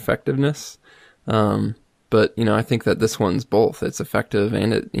for their effectiveness. But, I think that this one's both. It's effective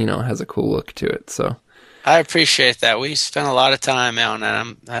and it, has a cool look to it. So I appreciate that. We spent a lot of time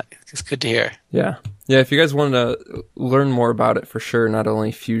on it. It's good to hear. Yeah. Yeah, if you guys wanted to learn more about it, for sure, not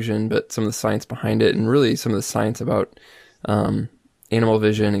only fusion, but some of the science behind it, and really some of the science about animal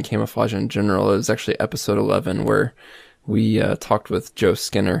vision and camouflage in general, it was actually episode 11 where we talked with Joe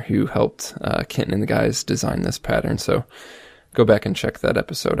Skinner, who helped Kenton and the guys design this pattern. So go back and check that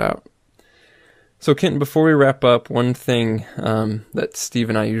episode out. So Kenton, before we wrap up, one thing that Steve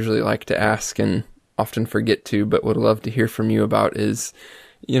and I usually like to ask and often forget to, but would love to hear from you about is,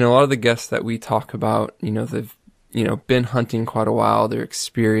 a lot of the guests that we talk about, they've, been hunting quite a while, they're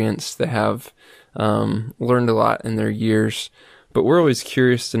experienced, they have learned a lot in their years, but we're always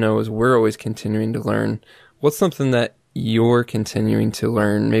curious to know, as we're always continuing to learn, what's something that you're continuing to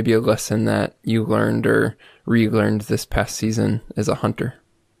learn, maybe a lesson that you learned or relearned this past season as a hunter?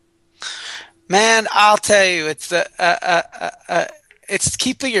 Man, I'll tell you, it's it's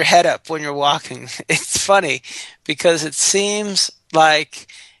keeping your head up when you're walking. It's funny because it seems like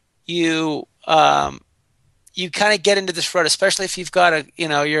you kind of get into this rut, especially if you've got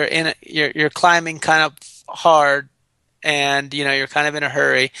you're climbing kind of hard, and you're kind of in a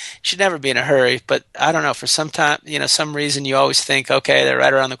hurry. You should never be in a hurry, but I don't know, for some time, some reason you always think, okay, they're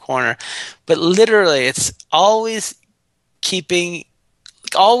right around the corner, but literally it's always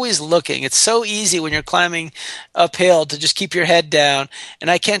looking. It's so easy when you're climbing uphill to just keep your head down. And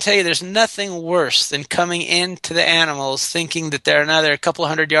I can't tell you, there's nothing worse than coming into the animals thinking that they're another couple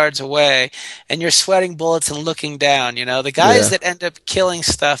hundred yards away and you're sweating bullets and looking down. The guys that end up killing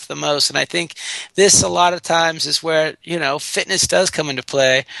stuff the most, and I think this a lot of times is where, fitness does come into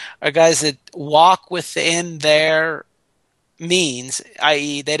play, are guys that walk within their means,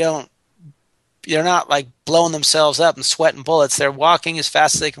 i.e. they're not like blowing themselves up and sweating bullets. They're walking as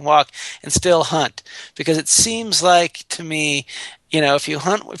fast as they can walk and still hunt. Because it seems like to me, if you're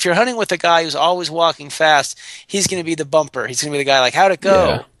hunting with a guy who's always walking fast, he's going to be the bumper. He's going to be the guy like, how'd it go?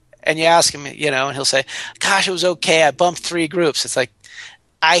 Yeah. And you ask him, and he'll say, gosh, it was okay. I bumped 3 groups. It's like,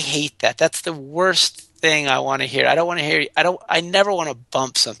 I hate that. That's the worst thing I want to hear. I never want to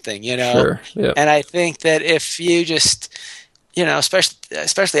bump something, Sure. Yep. And I think that if you just,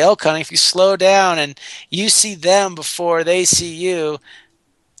 especially elk hunting, if you slow down and you see them before they see you,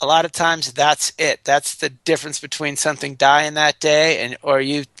 a lot of times that's it. That's the difference between something dying that day or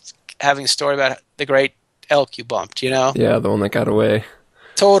you having a story about the great elk you bumped, Yeah, the one that got away.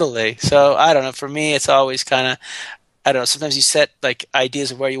 Totally. So I don't know. For me, it's always kind of, I don't know. Sometimes you set like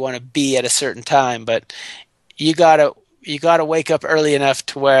ideas of where you want to be at a certain time, but you gotta wake up early enough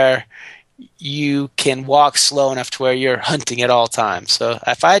to where you can walk slow enough to where you're hunting at all times. So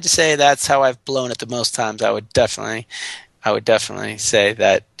if I had to say that's how I've blown it the most times, I would definitely say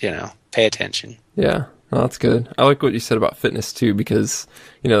that, pay attention. Yeah, well, that's good. I like what you said about fitness too, because,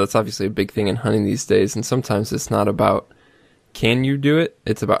 that's obviously a big thing in hunting these days. And sometimes it's not about can you do it,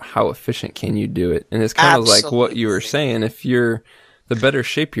 it's about how efficient can you do it. And it's kind of like what you were saying. If the better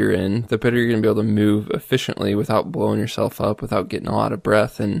shape you're in, the better you're going to be able to move efficiently without blowing yourself up, without getting a lot of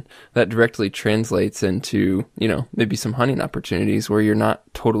breath. And that directly translates into, maybe some hunting opportunities where you're not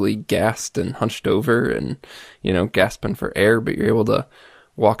totally gassed and hunched over and, gasping for air, but you're able to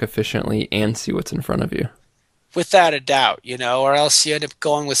walk efficiently and see what's in front of you. Without a doubt, or else you end up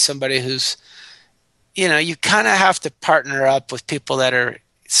going with somebody who's, you kind of have to partner up with people that are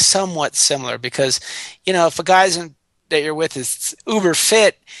somewhat similar, because, if a guy's that you're with is uber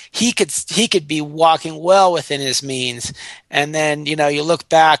fit, he could be walking well within his means, and then you look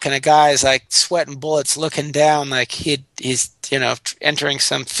back and a guy's like sweating bullets, looking down like he's entering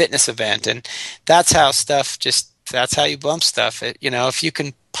some fitness event, and that's how you bump stuff. If you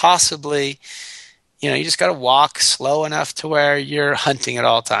can possibly, you just got to walk slow enough to where you're hunting at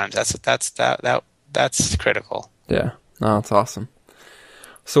all times. That's critical. Yeah, no, that's awesome.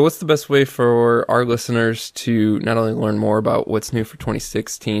 So what's the best way for our listeners to not only learn more about what's new for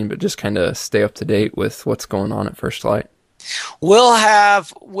 2016, but just kind of stay up to date with what's going on at First Lite?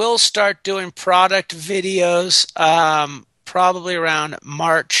 We'll start doing product videos probably around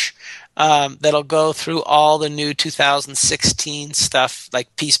March. That'll go through all the new 2016 stuff,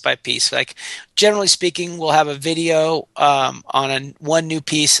 like piece by piece. Like generally speaking, we'll have a video on one new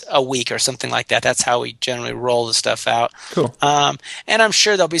piece a week or something like that. That's how we generally roll the stuff out. Cool. And I'm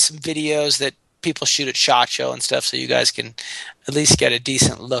sure there'll be some videos that people shoot at SHOT Show and stuff, so you guys can at least get a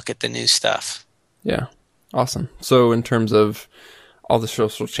decent look at the new stuff. Yeah, awesome. So in terms of all the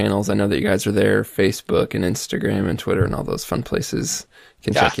social channels, I know that you guys are there, Facebook and Instagram and Twitter and all those fun places.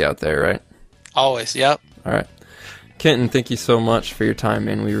 Can check you out there, right? Always, yep. All right. Kenton, thank you so much for your time,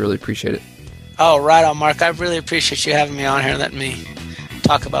 man. We really appreciate it. Oh, right on, Mark. I really appreciate you having me on here and letting me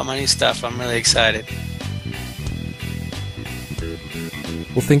talk about my new stuff. I'm really excited.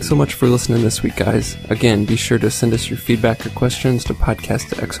 Well, thanks so much for listening this week, guys. Again, be sure to send us your feedback or questions to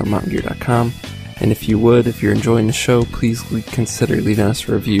podcast@exomountaingear.com. And if you're enjoying the show, please consider leaving us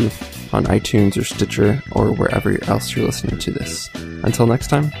a review on iTunes or Stitcher or wherever else you're listening to this. Until next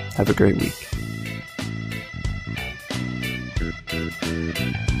time, have a great week.